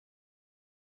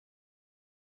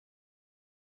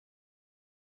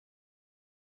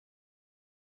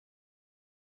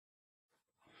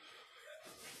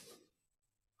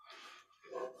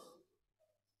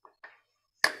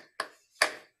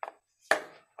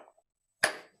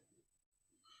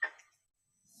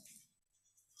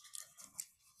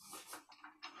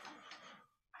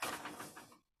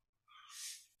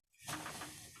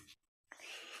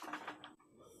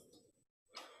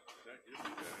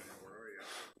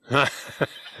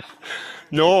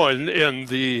No, and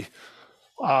the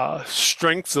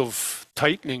strength of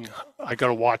tightening, I got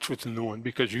to watch with the new one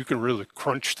because you can really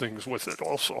crunch things with it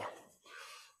also.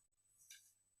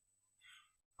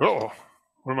 Uh-oh,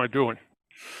 what am I doing?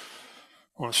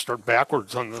 I want to start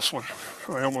backwards on this one.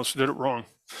 I almost did it wrong.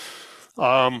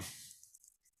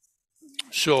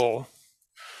 So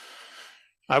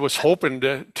I was hoping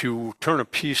to turn a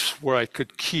piece where I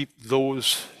could keep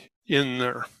those in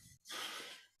there.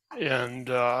 And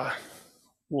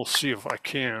we'll see if I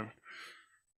can.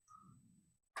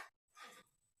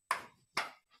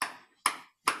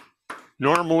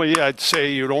 Normally, I'd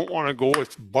say you don't want to go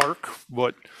with bark,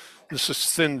 but this is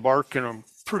thin bark and I'm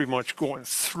pretty much going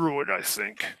through it, I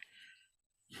think.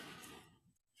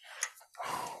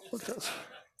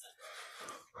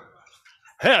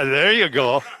 Yeah, there you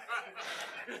go.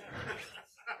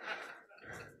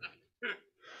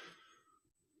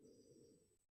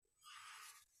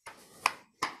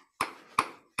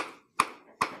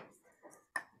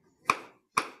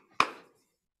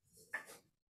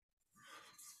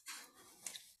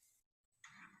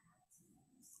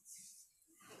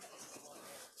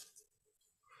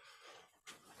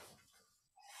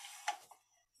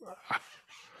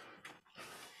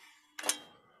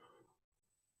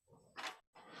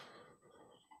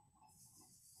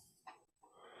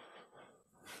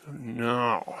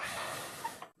 Now,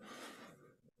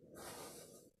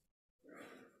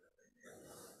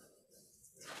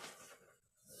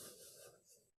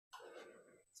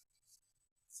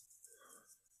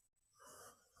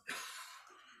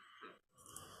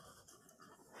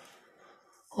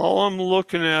 all I'm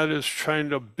looking at is trying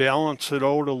to balance it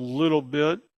out a little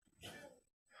bit.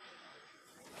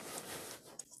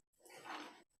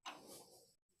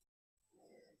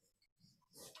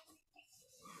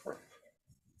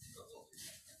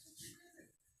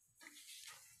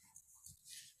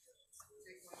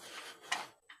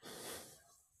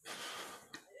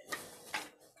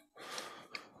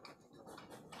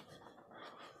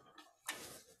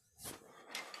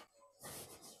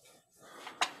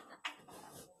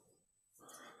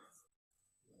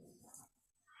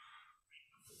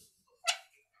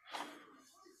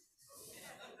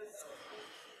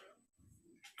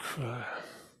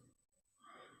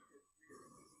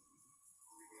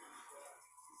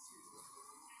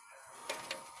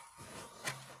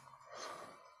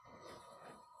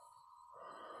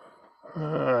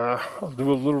 I'll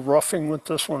do a little roughing with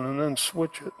this one and then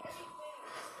switch it.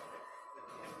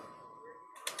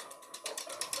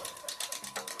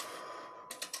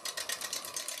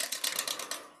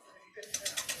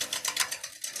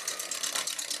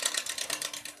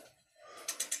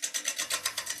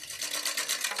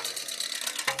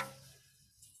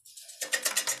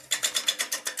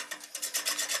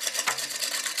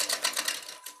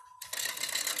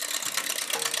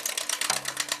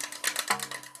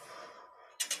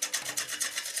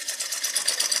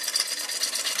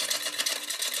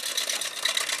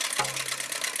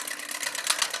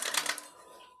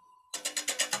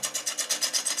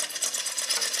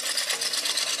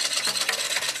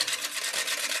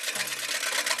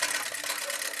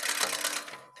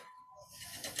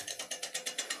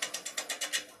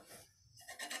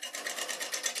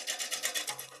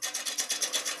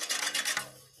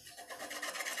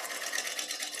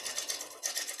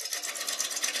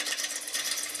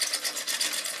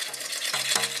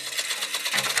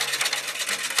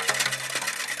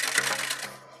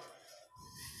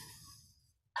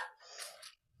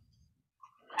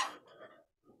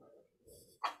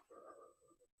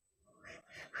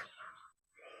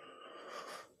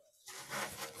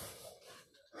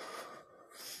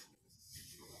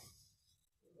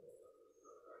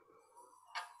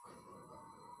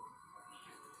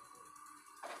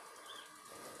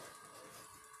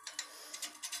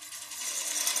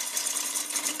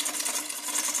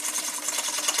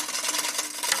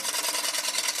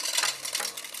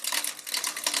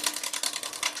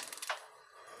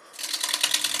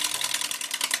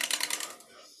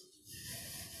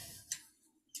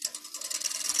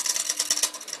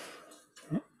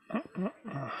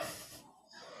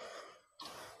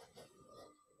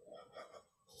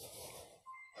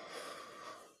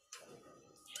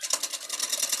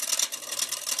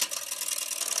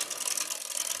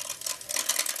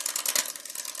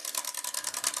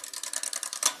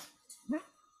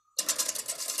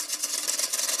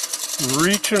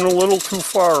 Reaching a little too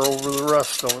far over the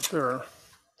rest of it there.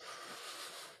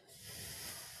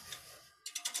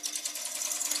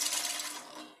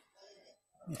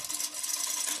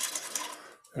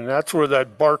 And that's where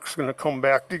that bark's going to come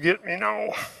back to get me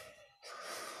now.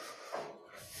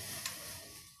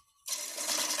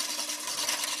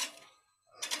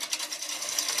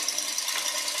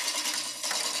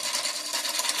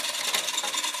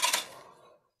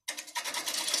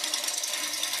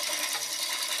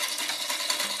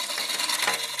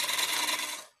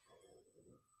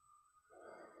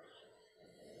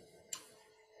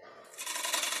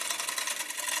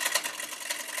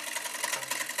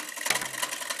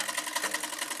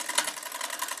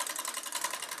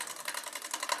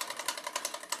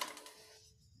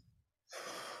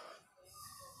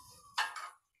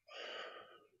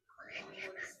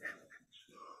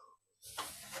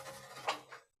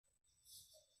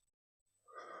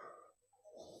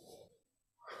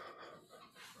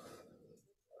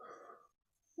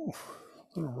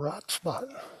 Little rot spot.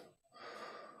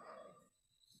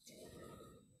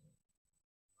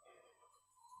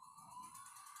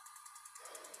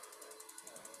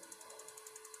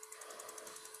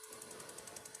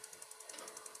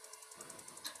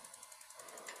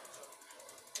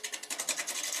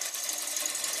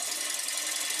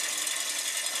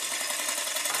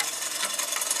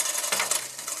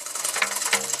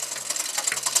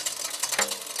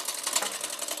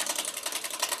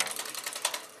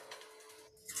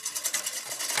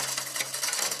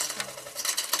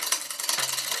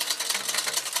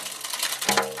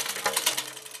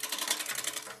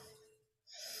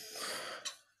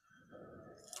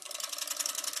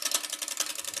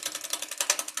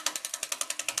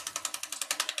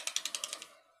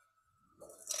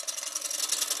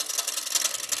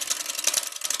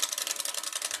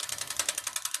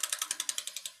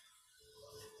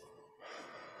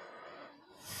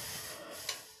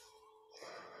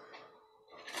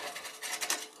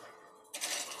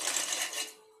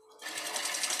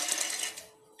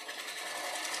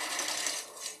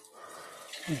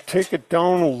 And take it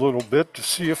down a little bit to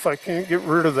see if I can't get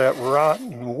rid of that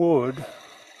rotten wood.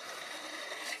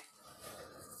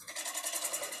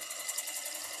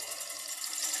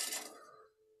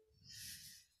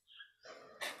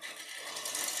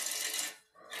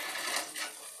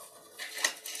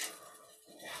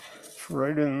 It's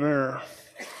right in there.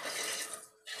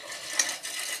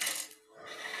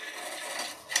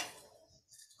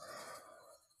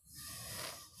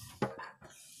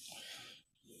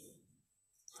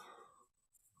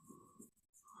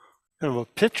 Kind of a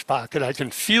pitch pocket. I can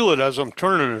feel it as I'm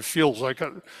turning. It feels like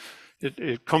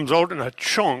it comes out in a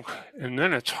chunk, and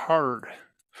then it's hard.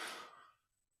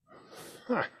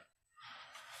 Huh.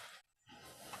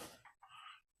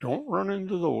 Don't run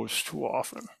into those too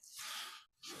often.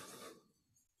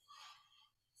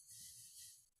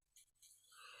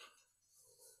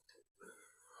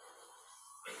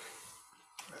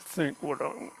 I think what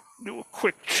I'll do a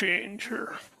quick change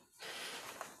here.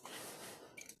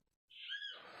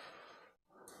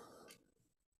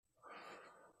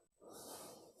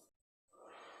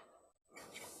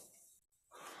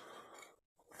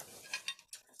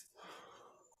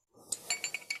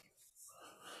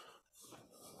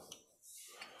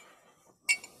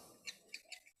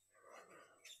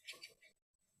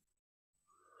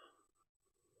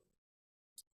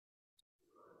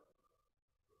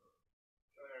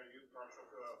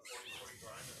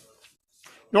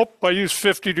 Nope, I use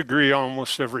 50 degree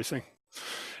almost everything.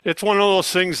 It's one of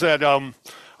those things that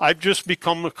I've just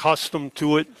become accustomed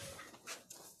to it.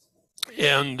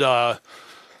 And I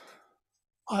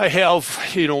have,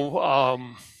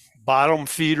 bottom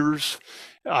feeders.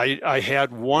 I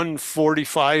had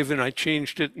 145 and I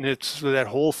changed it, and it's that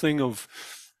whole thing of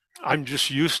I'm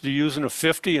just used to using a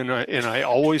 50, and I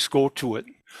always go to it.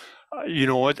 You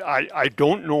know what? I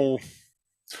don't know.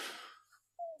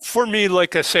 For me,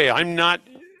 like I say, I'm not.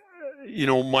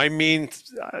 My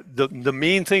the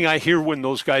main thing I hear when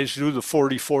those guys do the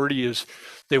 40-40 is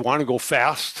they want to go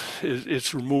fast.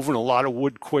 It's removing a lot of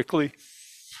wood quickly.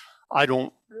 I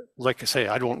don't, like I say,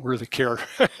 I don't really care.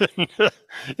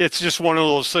 It's just one of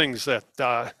those things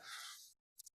that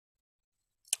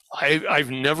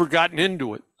I've never gotten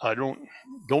into it. I don't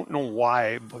know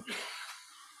why, but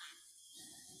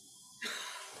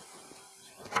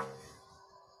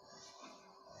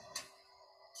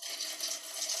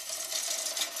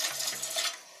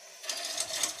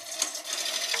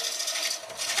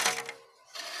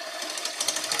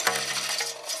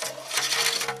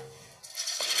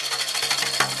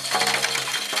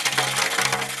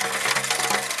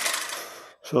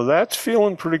so that's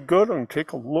feeling pretty good. I'm gonna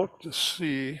take a look to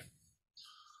see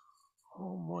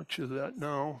how much of that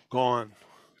now gone.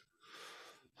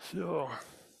 So,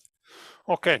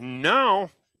 okay, now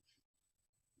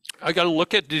I got to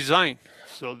look at design.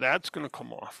 So that's going to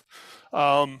come off.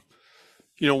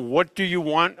 What do you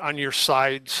want on your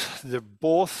sides? They're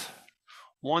both,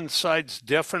 one side's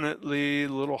definitely a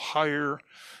little higher.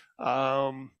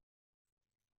 And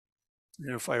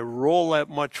if I roll that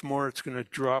much more, it's going to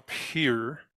drop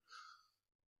here.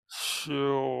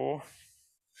 So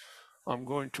I'm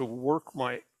going to work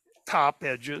my top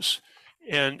edges.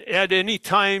 And at any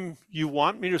time you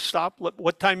want me to stop,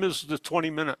 what time is the 20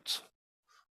 minutes?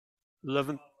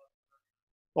 11?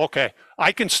 Okay,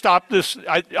 I can stop this.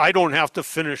 I don't have to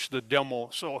finish the demo,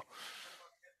 so.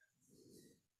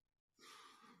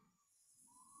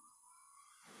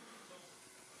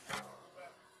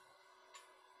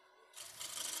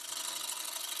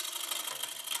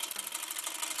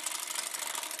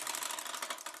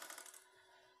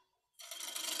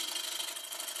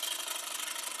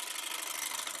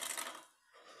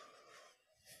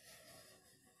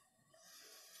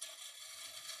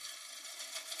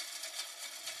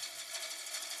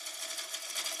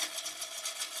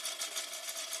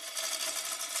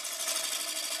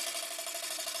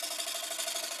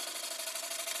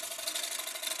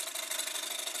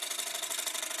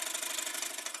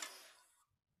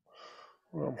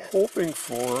 What I'm hoping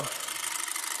for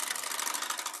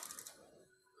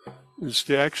is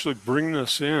to actually bring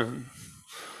this in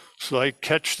so I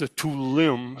catch the two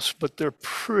limbs, but they're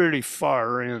pretty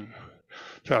far in.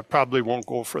 So I probably won't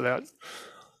go for that.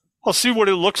 I'll see what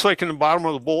it looks like in the bottom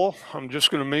of the bowl. I'm just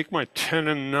going to make my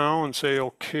tenon now and say,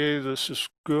 okay, this is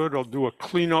good. I'll do a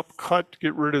cleanup cut,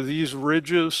 get rid of these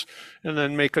ridges, and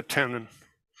then make a tenon.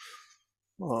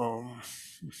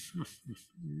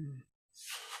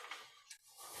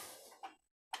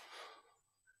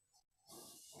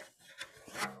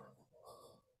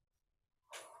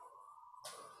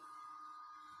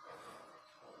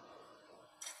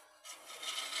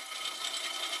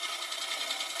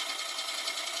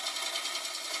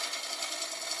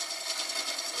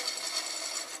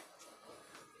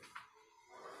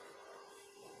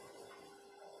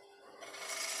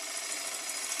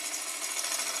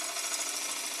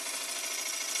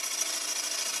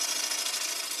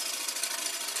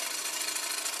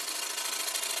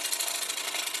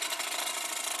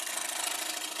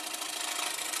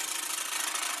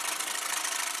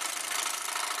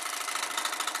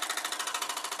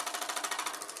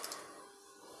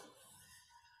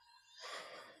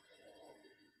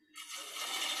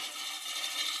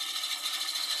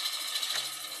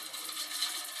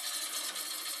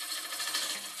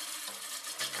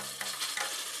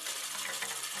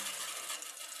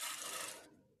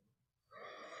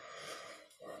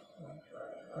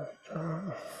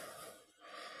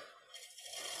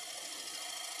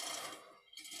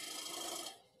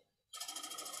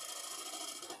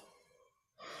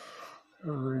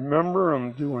 Remember,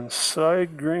 I'm doing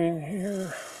side grain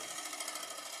here.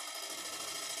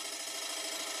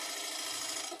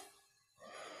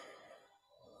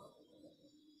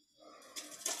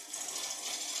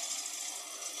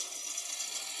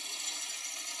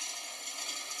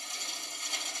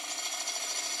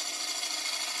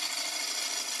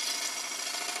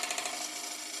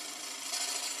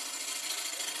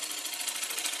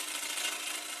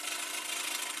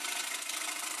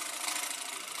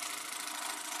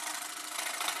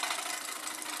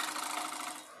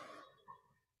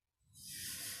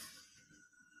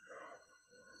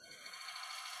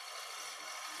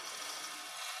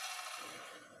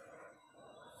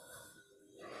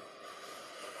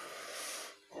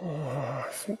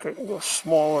 I think I can go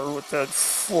smaller with that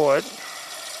foot.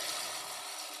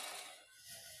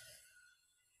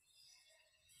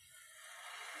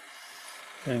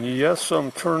 And yes,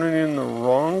 I'm turning in the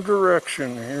wrong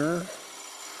direction here.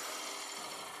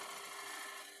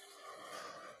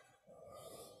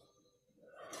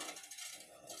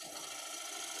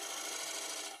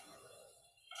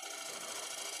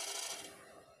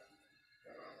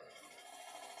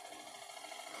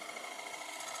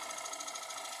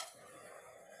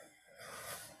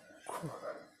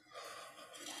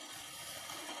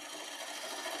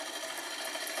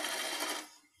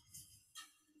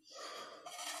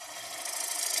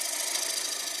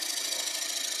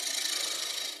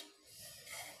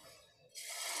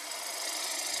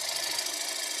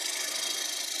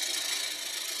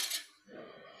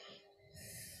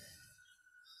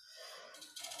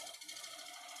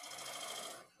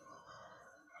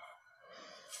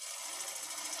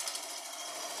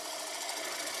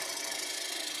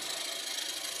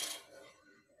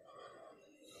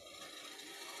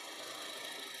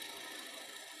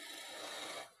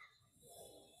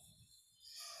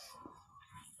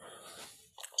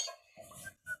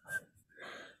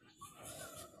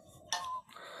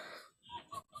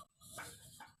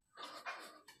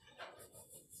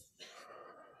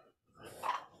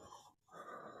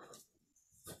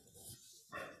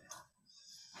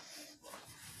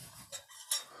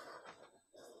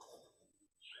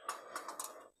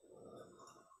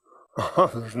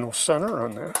 There's no center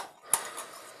on that.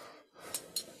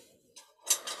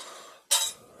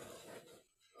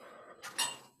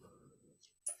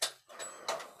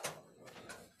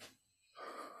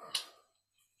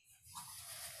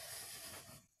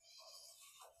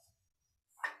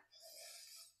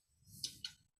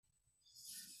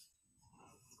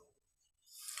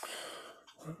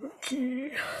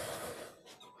 Okay.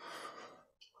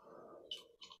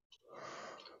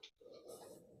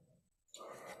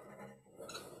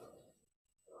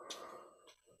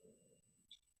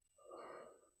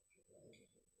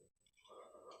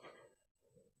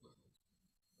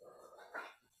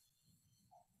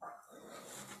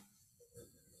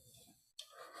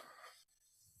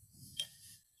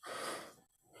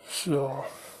 So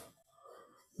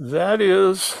that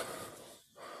is,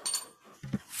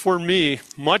 for me,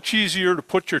 much easier to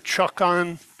put your chuck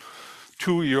on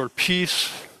to your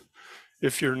piece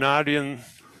if you're not in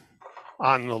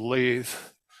on the lathe.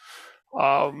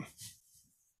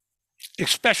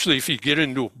 Especially if you get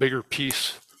into a bigger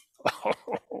piece.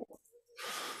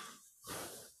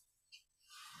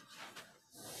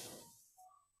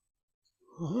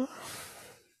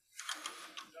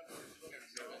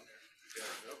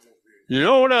 You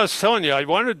know what I was telling you? I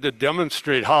wanted to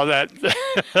demonstrate how that.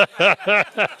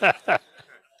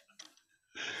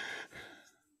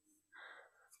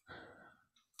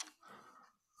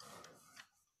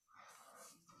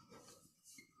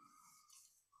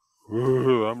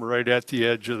 Ooh, I'm right at the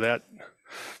edge of that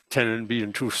tenon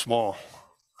being too small.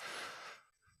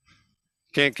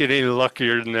 Can't get any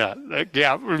luckier than that. That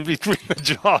gap in between the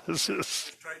jaws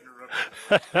is.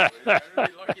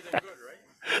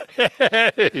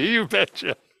 You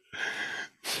betcha.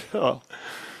 So.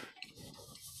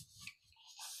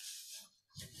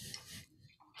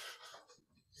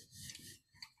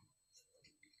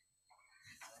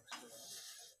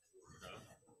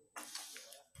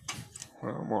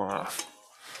 I'm off.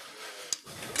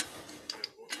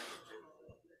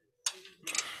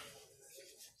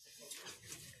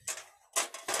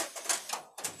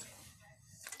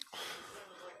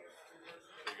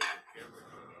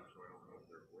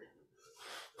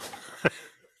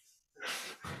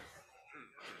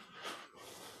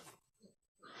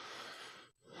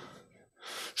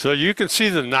 So you can see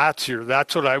the knots here.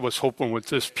 That's what I was hoping with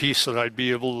this piece that I'd be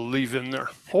able to leave in there.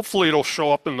 Hopefully it'll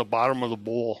show up in the bottom of the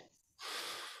bowl.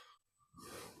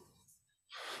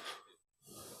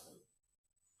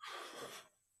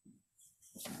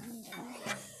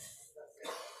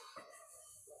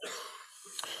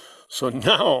 So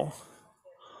now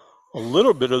a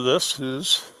little bit of this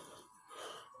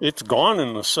it's gone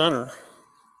in the center.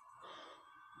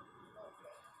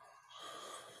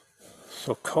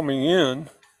 So coming in,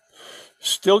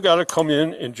 still got to come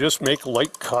in and just make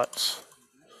light cuts.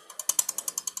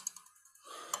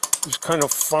 Just kind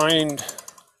of find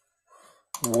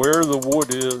where the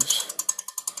wood is.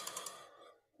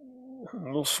 I'm a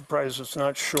little surprised it's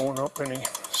not showing up any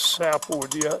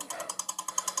sapwood yet.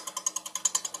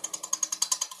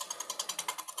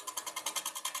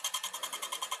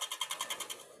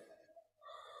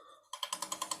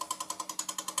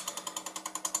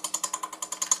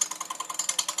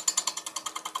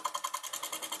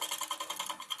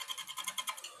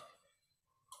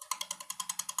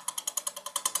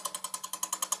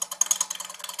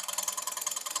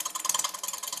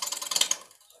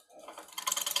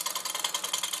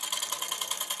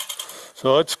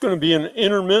 So it's going to be an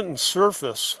intermittent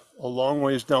surface a long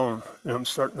ways down, and I'm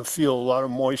starting to feel a lot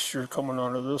of moisture coming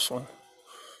out of this one.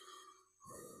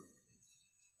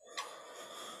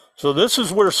 So this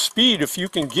is where speed, if you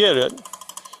can get it,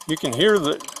 you can hear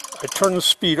that I turn the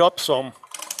speed up some.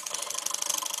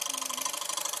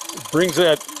 It brings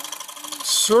that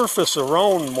surface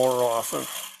around more often.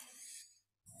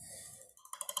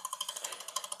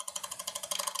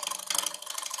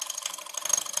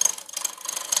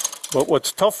 But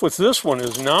what's tough with this one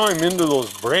is now I'm into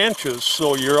those branches,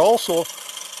 so you're also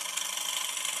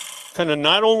kind of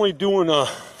not only doing a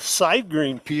side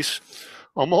grain piece,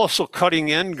 I'm also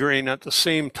cutting end grain at the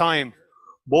same time,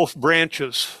 both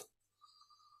branches.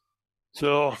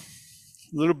 So a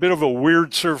little bit of a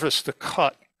weird surface to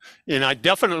cut, and I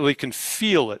definitely can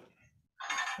feel it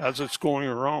as it's going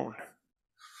around.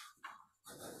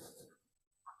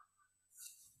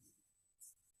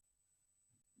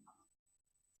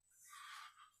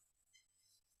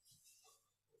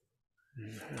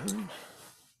 Mm-hmm.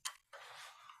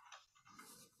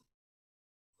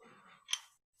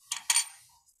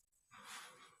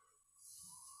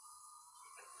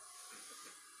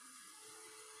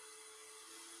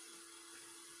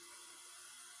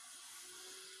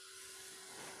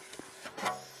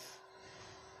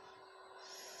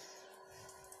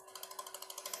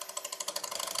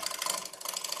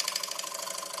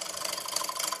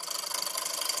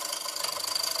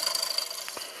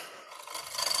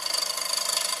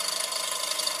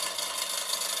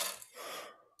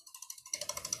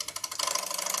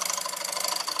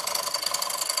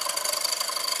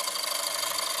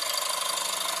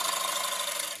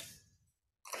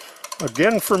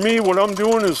 Again, for me, what I'm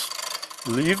doing is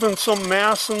leaving some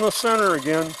mass in the center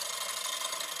again.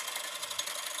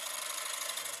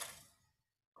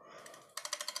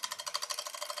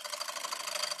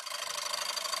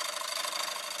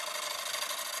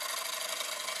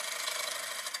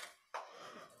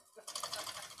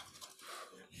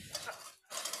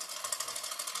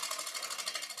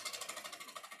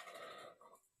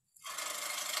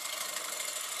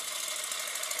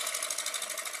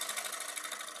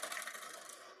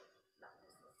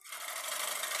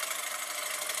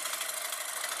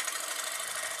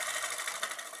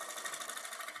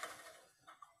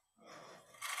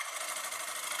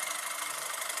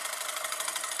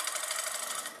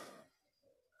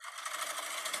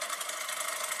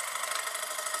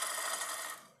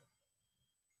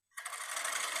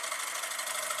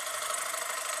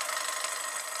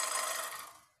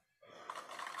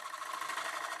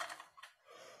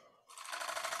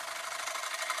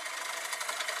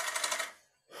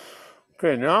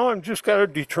 Okay, now I'm just got to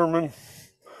determine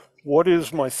what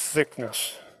is my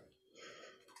thickness.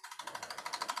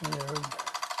 And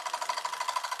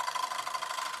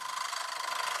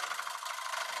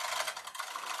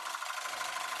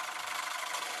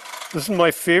this is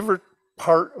my favorite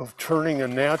part of turning a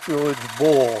natural edge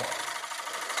bowl,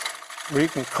 where you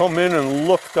can come in and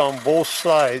look down both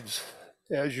sides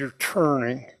as you're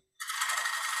turning.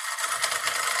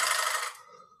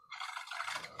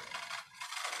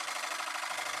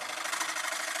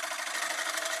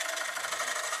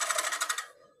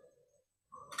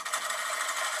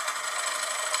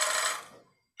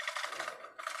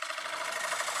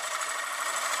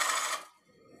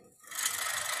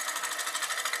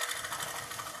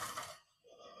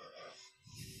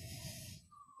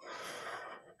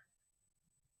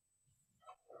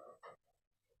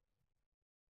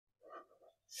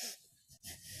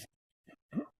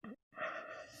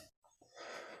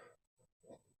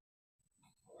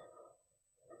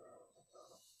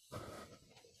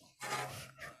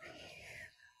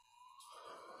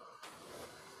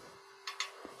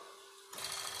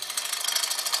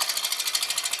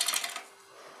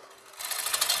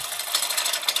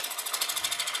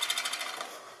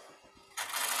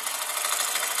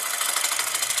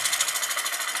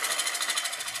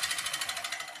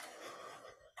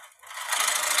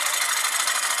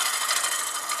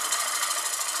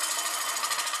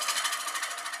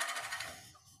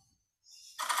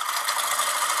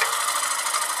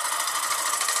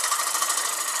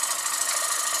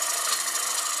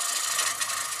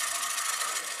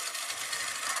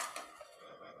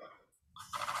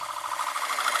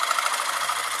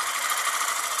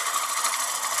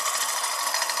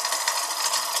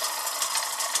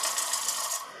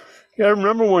 You gotta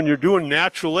remember when you're doing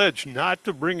natural edge, not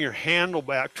to bring your handle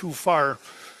back too far,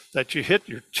 that you hit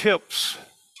your tips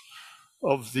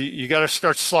of the, you gotta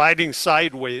start sliding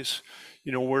sideways,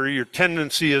 you know, where your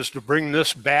tendency is to bring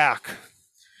this back.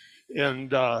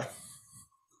 And like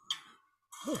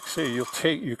I say,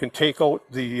 you can take out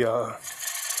the,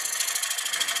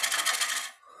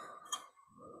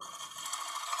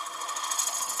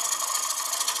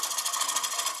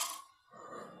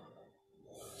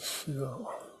 so.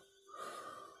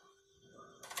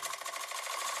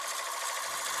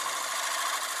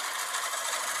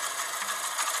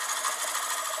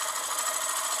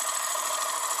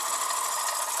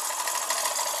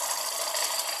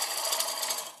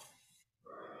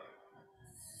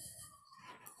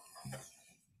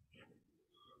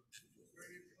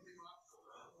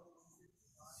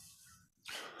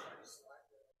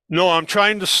 No, I'm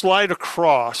trying to slide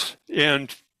across,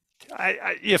 and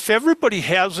if everybody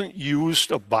hasn't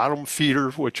used a bottom feeder,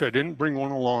 which I didn't bring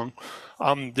one along,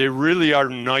 they really are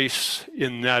nice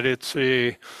in that it's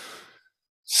a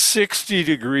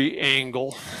 60-degree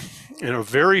angle and a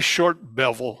very short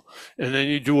bevel, and then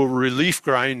you do a relief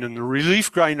grind, and the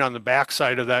relief grind on the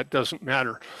backside of that doesn't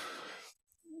matter.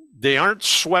 They aren't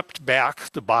swept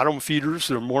back, the bottom feeders.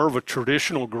 They're more of a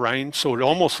traditional grind, so it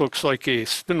almost looks like a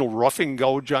spindle roughing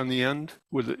gouge on the end,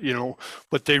 with, you know,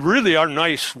 but they really are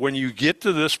nice when you get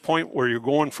to this point where you're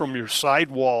going from your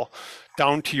sidewall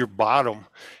down to your bottom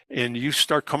and you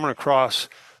start coming across.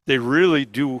 They really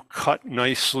do cut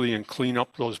nicely and clean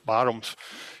up those bottoms.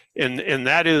 And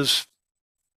that is,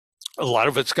 a lot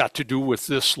of it's got to do with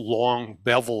this long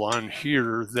bevel on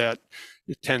here that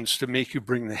it tends to make you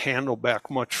bring the handle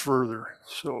back much further.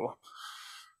 So,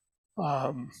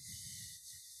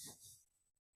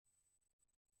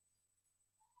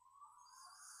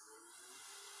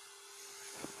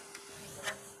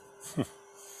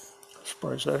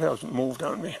 surprised that hasn't moved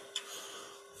on me.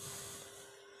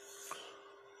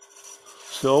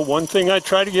 So one thing I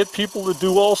try to get people to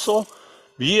do also,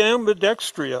 be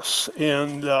ambidextrous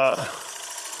and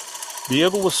be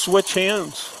able to switch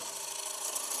hands.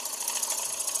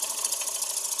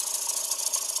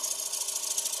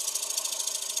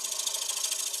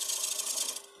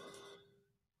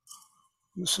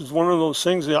 This is one of those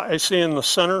things that I say in the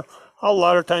center. I'll a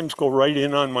lot of times go right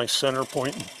in on my center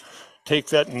point and take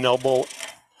that nub out.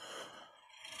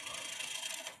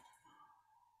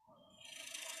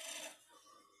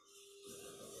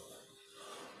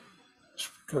 Just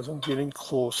because I'm getting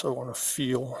close, I want to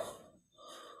feel.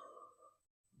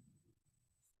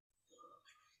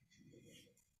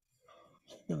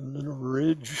 Got a little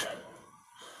ridge.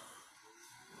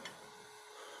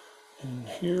 And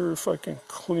here, if I can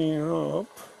clean up.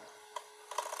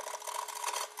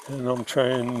 And I'm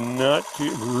trying not to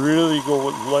really go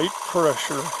with light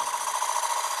pressure.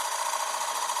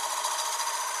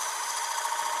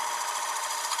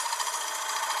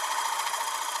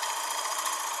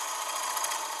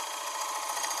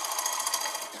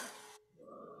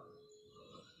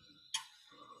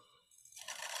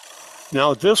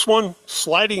 Now this one,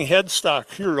 sliding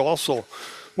headstock here also.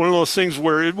 One of those things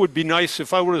where it would be nice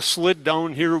if I would have slid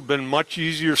down here, it would have been much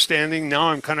easier standing. Now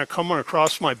I'm kind of coming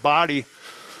across my body.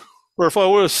 Or if I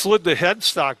would have slid the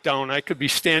headstock down, I could be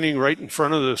standing right in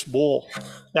front of this bowl.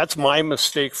 That's my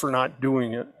mistake for not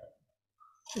doing it.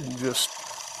 And just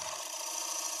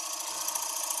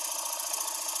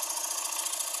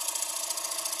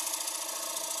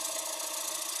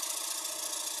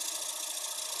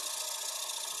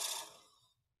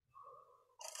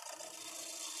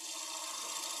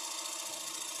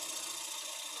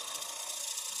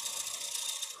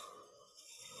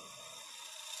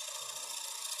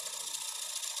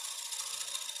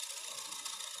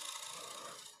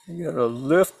you gotta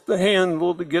lift the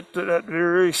handle to get to that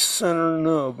very center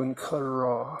nub and cut her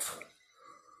off.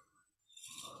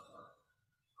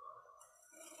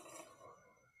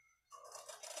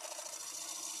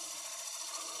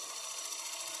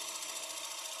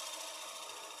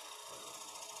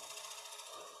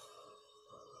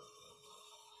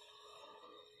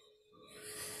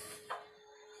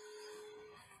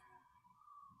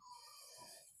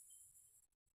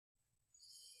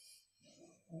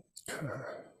 Okay.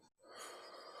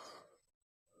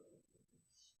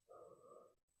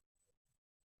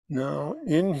 Now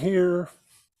in here,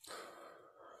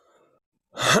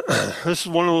 this is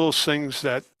one of those things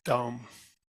that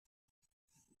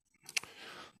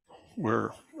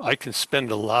where I can spend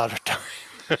a lot of time.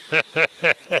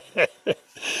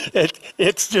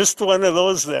 It's just one of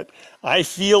those that I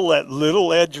feel that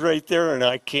little edge right there and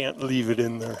I can't leave it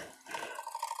in there.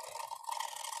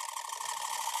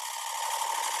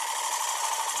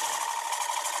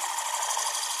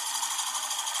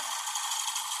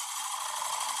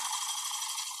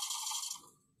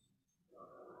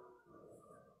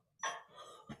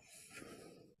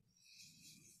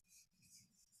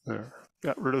 There.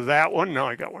 Got rid of that one. Now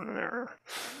I got one there.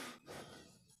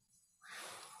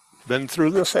 Been through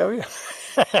this, have you?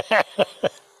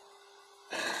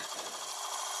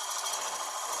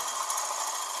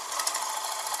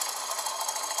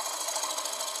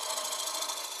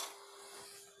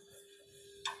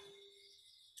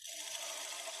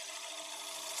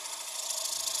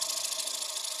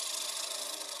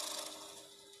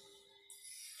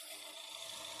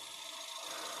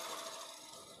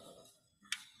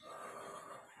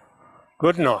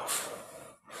 Good enough.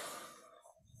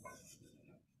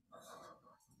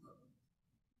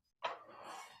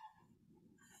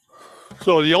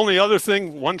 So the only other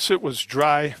thing, once it was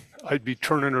dry, I'd be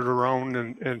turning it around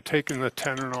and taking the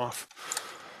tenon off.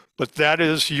 But that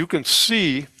is, you can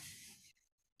see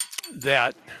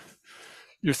that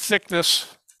your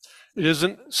thickness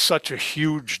isn't such a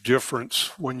huge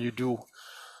difference when you do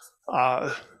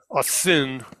a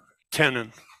thin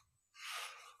tenon